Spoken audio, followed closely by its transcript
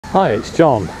Hi, it's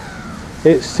John.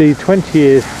 It's the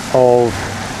 20th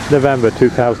of November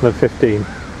 2015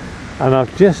 and I'm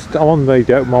on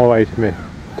my way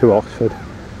to Oxford.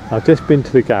 I've just been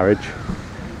to the garage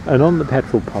and on the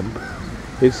petrol pump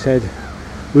it said,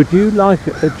 would you like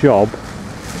a job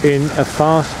in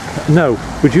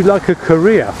would you like a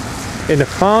career in a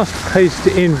fast-paced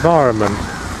environment?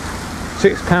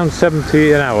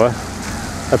 £6.70 an hour,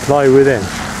 apply within.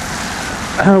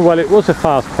 Well, it was a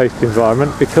fast-paced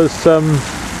environment because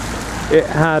it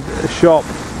had a shop,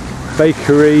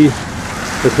 bakery,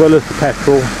 as well as the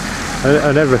petrol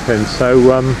and everything.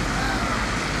 So,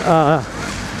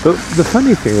 but the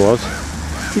funny thing was,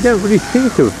 you don't really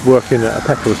think of working at a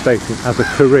petrol station as a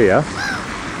career.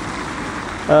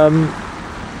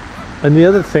 And the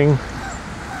other thing,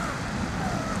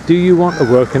 do you want to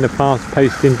work in a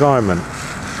fast-paced environment?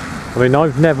 I mean,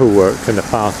 I've never worked in a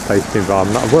fast-paced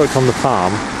environment. I've worked on the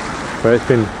farm where it's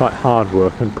been quite hard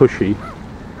work and pushy.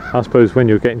 I suppose when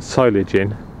you're getting silage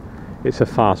in, it's a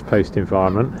fast-paced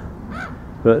environment,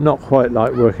 but not quite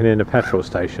like working in a petrol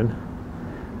station.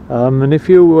 And if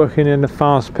you're working in a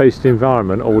fast-paced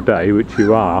environment all day, which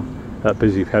you are at a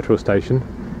busy petrol station,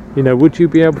 you know, would you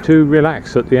be able to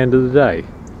relax at the end of the day?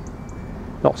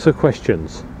 Lots of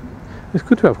questions. It's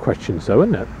good to have questions though,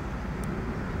 isn't it?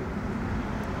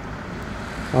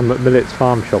 I'm at Millet's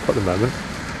farm shop at the moment.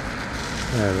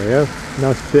 There we go.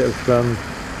 Nice bit of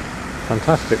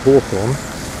fantastic hawthorn.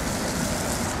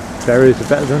 Berries are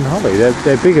better than holly.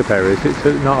 They're bigger berries. It's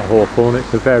not a hawthorn,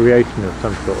 it's a variation of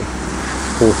some sort of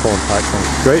hawthorn type thing.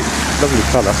 Great, lovely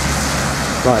colour.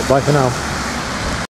 Right, bye for now.